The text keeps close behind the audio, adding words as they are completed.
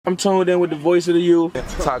I'm tuned in with the voice of the youth.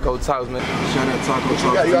 Taco Talks, man. Shout out Taco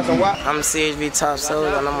Talks. You got some what? I'm CHB Top Soul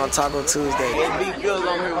and I'm on Taco Tuesday. Big Bills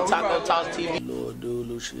on here with Taco Talks TV. Lord dude,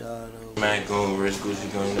 Luciano. Man, go Rich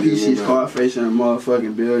Gucci going. PC Scarface in the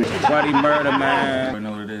motherfucking building. Buddy Murder, man. I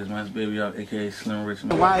know what it is, man. It's Baby Up, aka Slim Rich.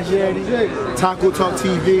 Man. Why is Taco Talk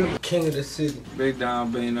TV. King of the city. Big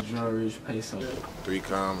Down, Bane Up, Rich Peso. 3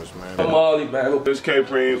 commas, man. I'm Molly back. This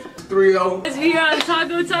K-Preen. 3-0. It's here on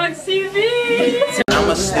Taco Talks TV.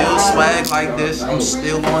 I'ma still swag like this. I'm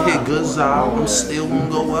still gonna hit good zob. I'm still gonna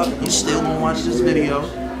go up. You still gonna watch this video.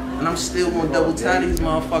 And I'm still gonna double tap these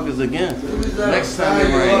motherfuckers again. Next time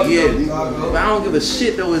they right, yeah. But I don't give a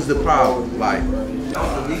shit though is the problem. Like,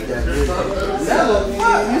 don't delete that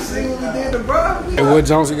bitch. You see what we did to bro? Hey, what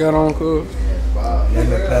Jones you got on, cuz?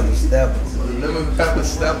 Lemon pepper steppers. Lemon pepper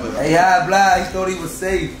steppers. Hey, I blind. He thought he was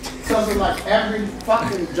safe. Something like every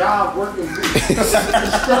fucking job working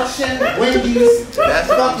construction, Wendy's. He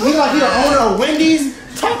like he the owner of Wendy's,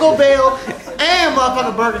 Taco Bell, and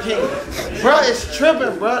motherfucking Burger King. Bruh, it's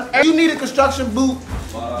tripping, bruh. You need a construction boot.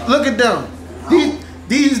 Look at them.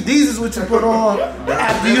 These is what you put on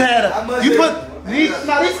after you had a. You put these.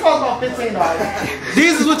 Now these cost about $15.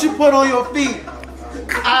 These is what you put on your feet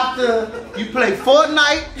after you play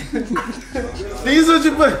Fortnite. These is what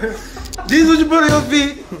you put. These is what you put on your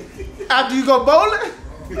feet after you go bowling.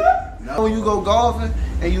 When you go golfing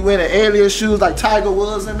and you wear the alias shoes like Tiger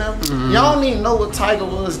Woods in them, y'all don't even know what Tiger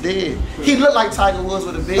Woods did. He looked like Tiger Woods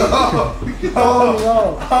with a beard. Oh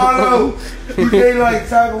no, you ain't like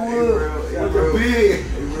Tiger Woods with a beard.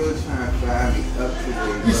 They really trying to find me up to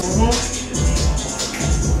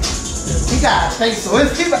He got a face, so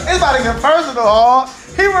it's about to get personal, huh?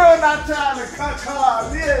 He really not trying to cut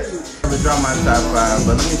cards, is he? I'm gonna drop my top 5,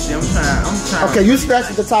 but let me see. I'm trying. Okay, you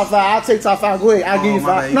scratch the top 5. I'll take top 5. Go ahead. I'll give you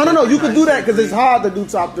 5. No. You can do that because it's hard to do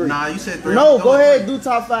top 3. Nah, you said 3. No, go ahead. Do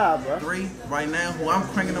top 5, bro. 3 right now. Who I'm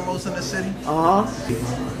cranking the most in the city? I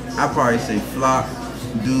I probably say Flock,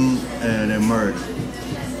 Dude, and then Murder.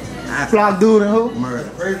 Flock, Dude, and who? Murder.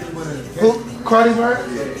 Who? Cardi Murder?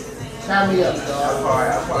 Yeah. Tie me up, dog.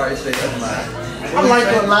 I probably say that's mine. I like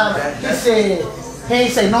your line. He said, he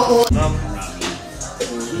ain't say no.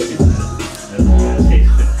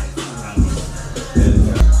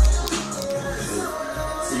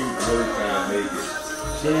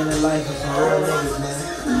 Sharing the life of some real niggas, man.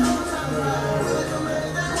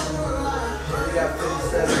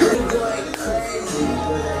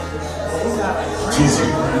 You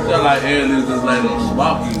feel like aliens just let them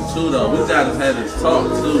swap you too, though. We gotta have this talk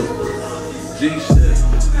too. G shit.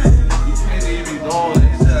 You can't even be doing it.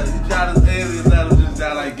 You try to aliens let them just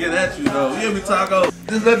gotta like get at you though. You hear me, Taco?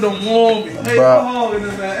 Just let them warm me. Hey, Hog in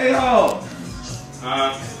this man. Hey, Hog.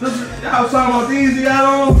 Y'all talking about these you got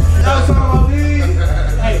on? Y'all talking about these?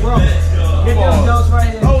 Hey, bro. Get them jokes right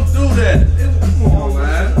here. Don't do that. Come on,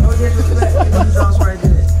 man. Don't disrespect. Get them jokes right there.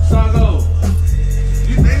 Taco.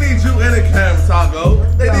 They need you in the camera, Taco.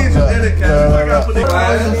 They need you in the camera. I gotta put the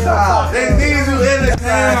glass. They need you in the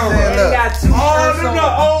camera. They got 2 Oh, shirts them on. the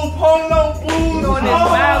old polo boots. On that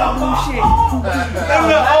Malibu shit. Them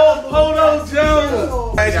the old polo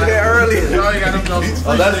Jones. I did that earlier.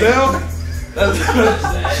 Oh, that's them? That's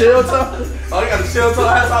chill top? Oh, you got the chill top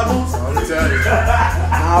hats on boots? I'm gonna tell you.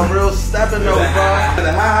 I'm real stepping though, bro.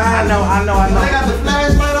 I know. They got the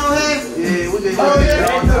flashlight on here? Yeah, we can Oh,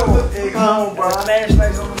 yeah. Hey, come on, bro.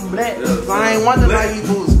 Flashlights on them black. I ain't want the Nike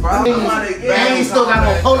boots, bro. And he still got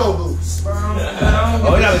no polo boots. Oh,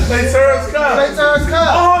 you got the Clay Terrace cup. Clay Terrace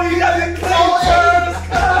cup. Oh, you got the Clay Terrace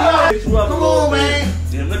cup. Come on, man.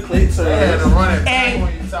 Damn, the Clay Terrace. And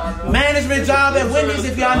management job at Wendy's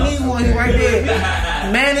if y'all need one, he right there.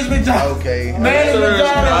 Management job. Okay. Management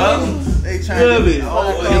job at Wendy's. They trying to be. She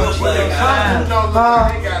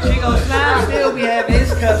gon' slide still be having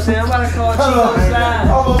his cups in. I'm about to call she gon' slide.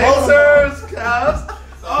 Clay Terrace cups.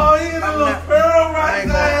 Oh, he in a little pearl right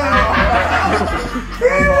there.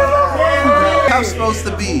 I'm supposed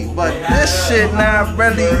to be, but this shit not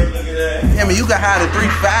really. I mean, you can hide a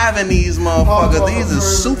 3.5 in these motherfuckers. These is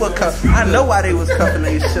super cuffs. I know why they was cuffing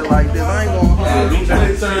they shit like this. I ain't gonna.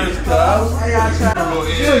 Clay Terrace cups.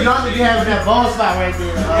 Y'all need to have that ball spot right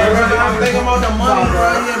there. I'm thinking about the money, bro.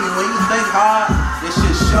 You hear me? When you think hard, this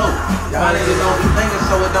shit show. Y'all niggas don't be thinking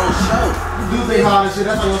so it don't show. You do think hard and shit.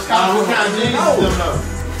 That's why your scouts. What kind of jeans you still know?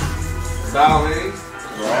 Darling.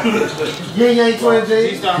 Yin Yang Twin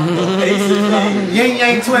Jeans. Yin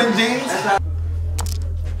Yang Twin Jeans.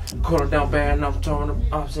 Calling down bad and I'm throwing them.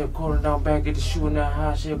 I said calling down bad, get the shoe in that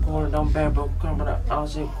high. I said calling down bad, but coming up. I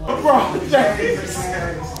said calling. LeBron James.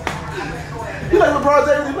 You like LeBron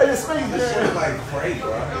James when he played his space? This shit like crazy,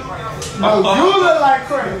 bro. No, you look like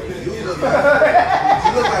crazy.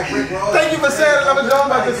 look like Rick Ross. Thank you for saying it. I'm a joke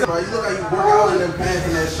about this. Bro, you look like you work out in them pants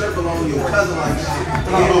and that shirt belong to your cousin like shit.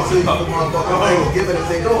 Give it to you, motherfucker. Give it and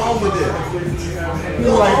say, go home with it.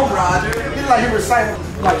 You like Roger. You look like he reciting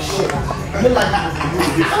like shit. You look like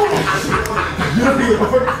you don't even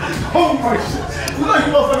home like shit. You like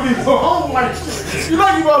you motherfucking need to go home like shit. You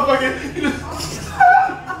like you motherfucking.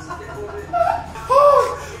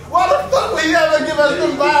 Why the fuck would he ever give us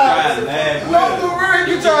them vibes? No, the real,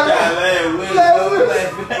 you trying to laugh.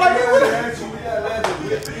 Like he would have.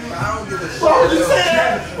 Why would you say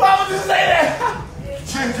that? Why would you say that?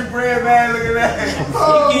 Gingerbread man, look at that.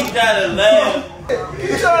 He trying to laugh. He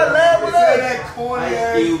trying to laugh with that?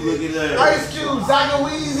 Ice Cube looking at Ice Cube, Zaga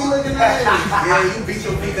Weezy looking at it. Yeah, you beat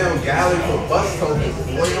your feet down gallery for bus tokens.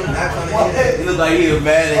 Boy, I'm not trying to get that. He look like he was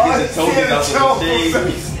mad and get the tokens out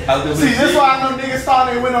the machine. See, this is why I know niggas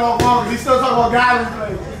started and went off wrong, because he still talking about guys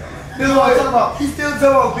play. This is what I'm talking about. He still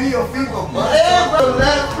talking about B or FIFA. Yeah, bro,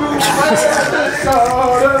 that proof.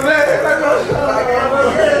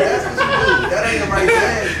 That ain't the right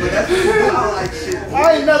dance, but that's what you do. I don't like shit. I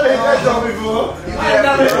ain't never hit that joke before. I ain't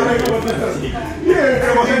never hit that before. Yeah,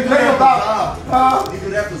 come on, think about You do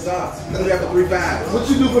that for Zobs. You do that for 3 5. what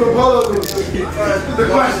you do for the polo boots? The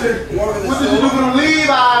question. What did you do for the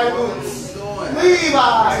Levi boots?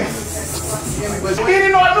 Levi's. He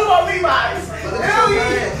didn't know I knew about Levi's. Hell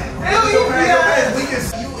yeah. Hell yeah. We can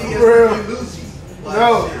see you in Real. Lucy.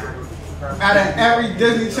 No. Out of every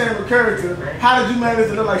Disney Channel character, how did you manage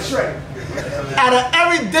to look like Shrek? Out of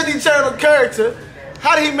every Disney Channel character,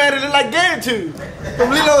 how did he manage to look like Gantoo from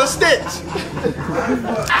Lilo and Stitch?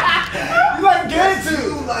 You like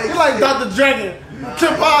Gantoo. You like Dr. Dragon.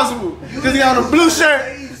 Kim Possible. Because he on a blue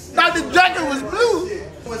shirt. Dr. Dragon was blue.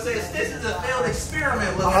 Says this is a failed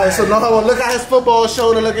experiment. Alright, so now look at his football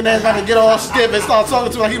shoulder looking at him trying to get all stiff and start talking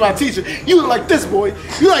to him like he my teacher. You look like this, boy.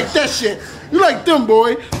 You like that shit. You like them,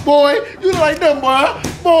 boy. Boy, you look like them, boy.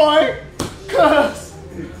 Boy.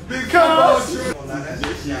 Because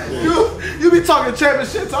you be talking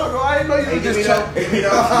championship talk. I didn't know you was just I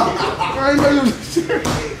didn't know you was just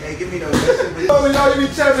Hey, give me those. Oh, you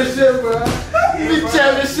be championship, bro. You be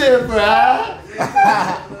championship, bro.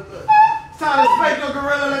 Time to spank your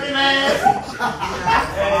gorilla looking ass.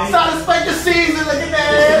 Time to spank your season looking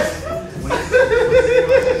ass.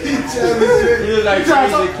 You look like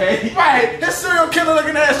Crazy K. Right, this serial killer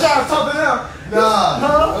looking ass trying to talk to them.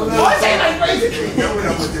 Nah. Boy, say like Crazy K.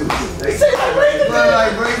 They say like Crazy K.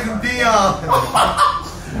 Like Brazen Dion.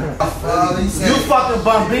 You fucking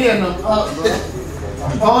bumping them up, bro.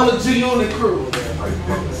 All the G-Unit crew.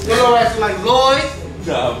 You know acting like Lloyd.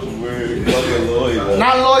 Nah, weird. Fucking Lloyd, man.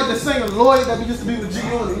 Not Lloyd the singer, Lloyd that we used to be with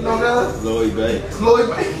G-Unit. You know that? Lloyd Banks. Lloyd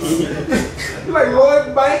Banks. You like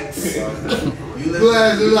Lloyd Banks? You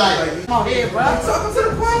like. Come on here, bro. talking to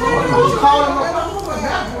the problem. You calling him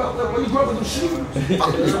when you grew up with them shoes?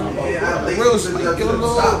 Yeah, real sweet. Get a little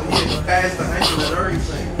stop and pass the ankle and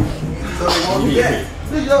everything. So they won't do that.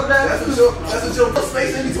 That's what your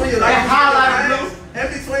space in between your That highlighter blue. In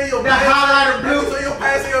between your That highlighter blue. in between your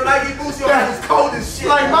pants and your Nike boots, your ass is cold as shit.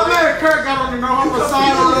 Like my man Kirk got on the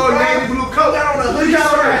Side little navy blue coat. You got on a hoodie You got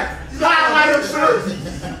on shirt. that highlighter blue.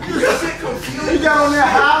 You shit confused. You got on that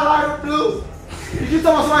highlighter blue. You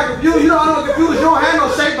talking like confused. You don't know confused. You don't have no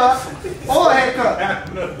shape up or a haircut.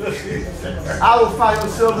 I will fight the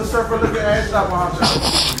Silver Surfer looking ass up on him.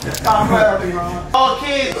 All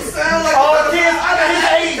kids. All kids.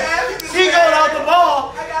 He going out the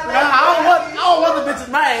ball. I don't want the bitches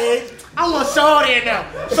my age. I want Shorty in them.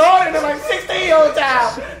 Shorty in them like 16-year-old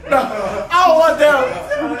child. No, I don't want them.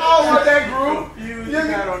 I don't want that group. You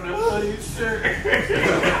got on the hoodie shirt.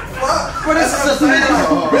 But this is just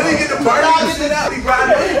really get the bird out, get it out. Be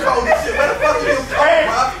riding on your coat and shit. Where the fuck is your coat,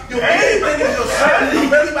 bro? Your main thing is your shirt. You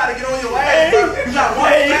really about to get on your ass, bro. You got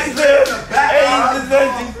one back in the back. Hey, just let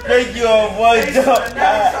you break you on one jump.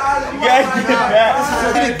 You gotta get back.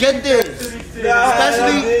 You get this.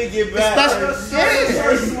 Especially,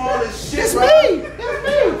 it's me.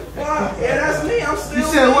 Yeah, that's me. I'm still. You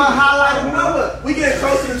said what highlighter blue? We getting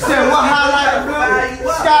closer to. You said what highlighter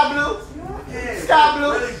blue? Sky blue. Sky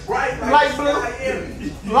blue. Light blue.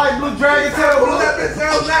 Light blue dragon tail Pull blue. that bitch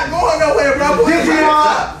down, not going nowhere, bro. Pull your pants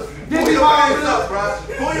up. Pull your pants up, bro.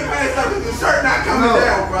 Pull your pants up, cause your shirt not coming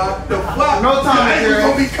down, bro. The fuck? No time, your ankle's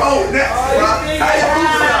gonna be cold next, bro. Tie your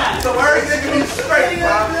boots up, so everything can be straight, bro.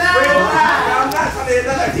 I'm not trying to hit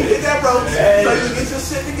that. You get that, bro. So you get your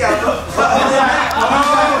shit together.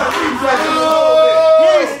 He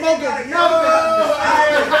ain't smoking nothing.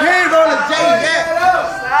 He ain't on the J yet.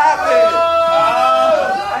 Stop it.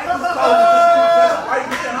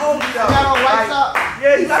 Got on white top.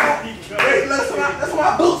 Yeah, you got. That's what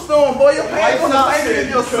my boots doing, boy. Your pants on the same as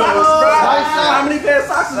socks, bro. How many pair of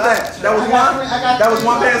socks is that? That was one? That was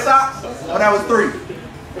one pair of socks? Or that was three?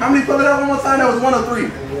 How many pull it up one more time? That was 1 or 3.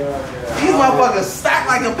 These motherfuckers stack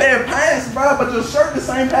like a pair of pants, bro, but your shirt the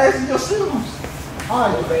same pants as your shoes.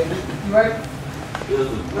 Alright, baby. You ready?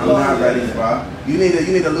 I'm not ready, bro. You need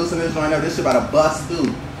to loosen this joint up. This shit about to bust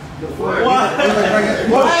through. What? It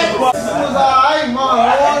was alright, my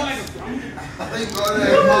lord. It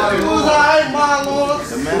was alright, my lord.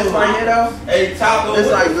 The man right here, though. Hey, Taco.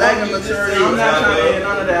 It's like legging material. I'm not trying to hear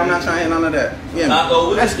none of that. I'm not trying to hear none of that. Yeah.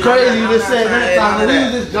 Taco, that's crazy you just said that, Taco. We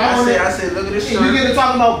was just joking. I said, look at this shirt. You get to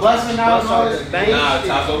talking about busting out and all this. Nah,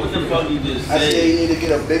 Taco, what the fuck you just said? I said you need to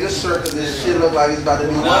get a bigger shirt because this shit look like it's about to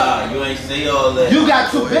be Nah, you ain't say all that. You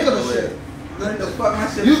got too big of a shit. What the fuck my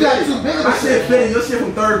shit? You got too big of a my shit fitting. Your shit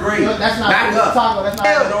from 3rd grade. That's not back up. Taco. That's not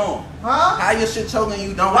Put it on. Huh? How your shit choking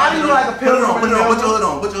you? Don't. Why do you look like a pilgrim? Put it on. Put your hood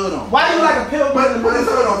on. Put your hood on. Why do you like a pilgrim? Put his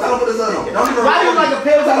hood on. Tell him put his hood on. Why do you like a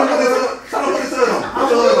pilgrim? Tell him put his hood on. Put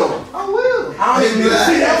your hood on. I will. I don't even need to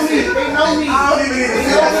see that shit. Ain't no need. I don't even need to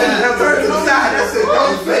see that shit. Now turn to the side. That's it.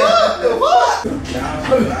 Don't fit.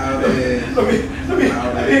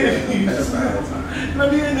 Let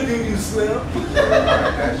me interview you, Slim.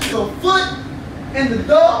 Your foot in the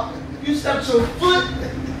door. You stepped your foot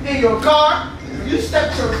in your car. You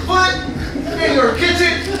stepped your foot in your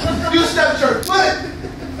kitchen. You stepped your foot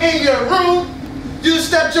in your room. You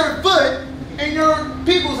stepped your foot in your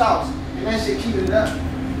people's house. And that shit keep it up.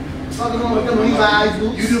 Fucking on with them Levi's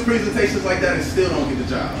boots. You do presentations like that and still don't get the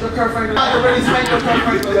job. Your Kurt I already spanked your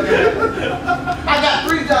Kurt I got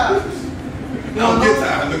 3 jobs. I don't get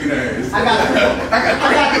tired. Look at that ass. I got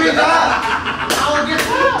 3 jobs. I don't get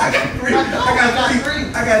tired.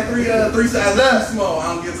 I got three sizes too small. I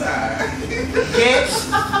don't get tired. Get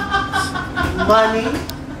money.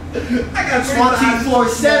 I got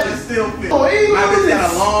 24/7. Still fit. Oh, I just got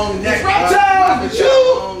a long neck, bro. I just got a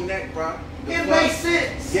long neck, bro. It makes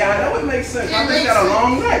sense. Yeah, I know it makes sense. I just got a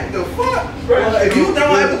long neck. The fuck? If you don't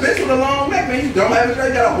have a bitch with a long neck, man, you don't have a straight.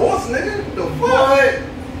 You got a horse, nigga. The fuck?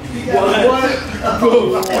 What?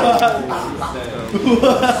 Oh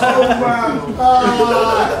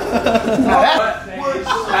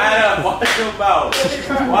Watch your mouth.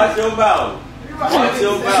 Watch your mouth. Watch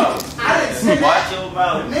your mouth. I didn't say that. Watch your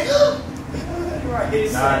mouth. Nigga.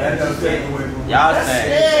 Nah, that's shit. Y'all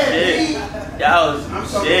saying shit. Y'all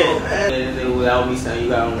some shit. Without me saying you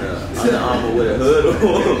got on the armor with a hood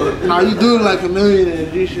on. Nah, you do like a millionaire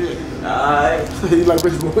and this shit. Alright. You like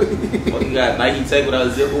Rich Boy. What you got? Nike Tech without a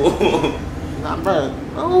zipper on? Nah, bro.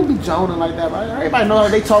 I don't be joning like that, bro. Everybody know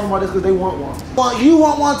they talking about this because they want one. Well, you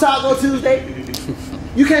want one Taco Tuesday?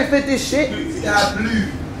 You can't fit this shit. Sky blue.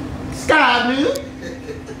 Sky blue.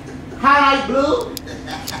 Highlight blue.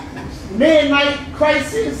 Midnight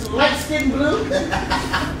crisis. Light skin blue.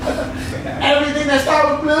 Everything that start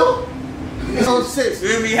with blue. It's on 6.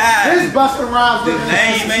 We'll be high. This Busta Rhymes. The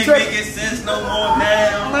name ain't making sense no more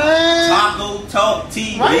now. Man. Taco Talk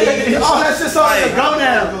TV. Right? All that shit's on the go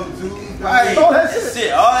now. Right. All that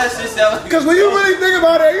shit. All that shit sounds like. Because when you really think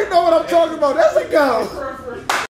about it, you know what I'm talking about. That's a go.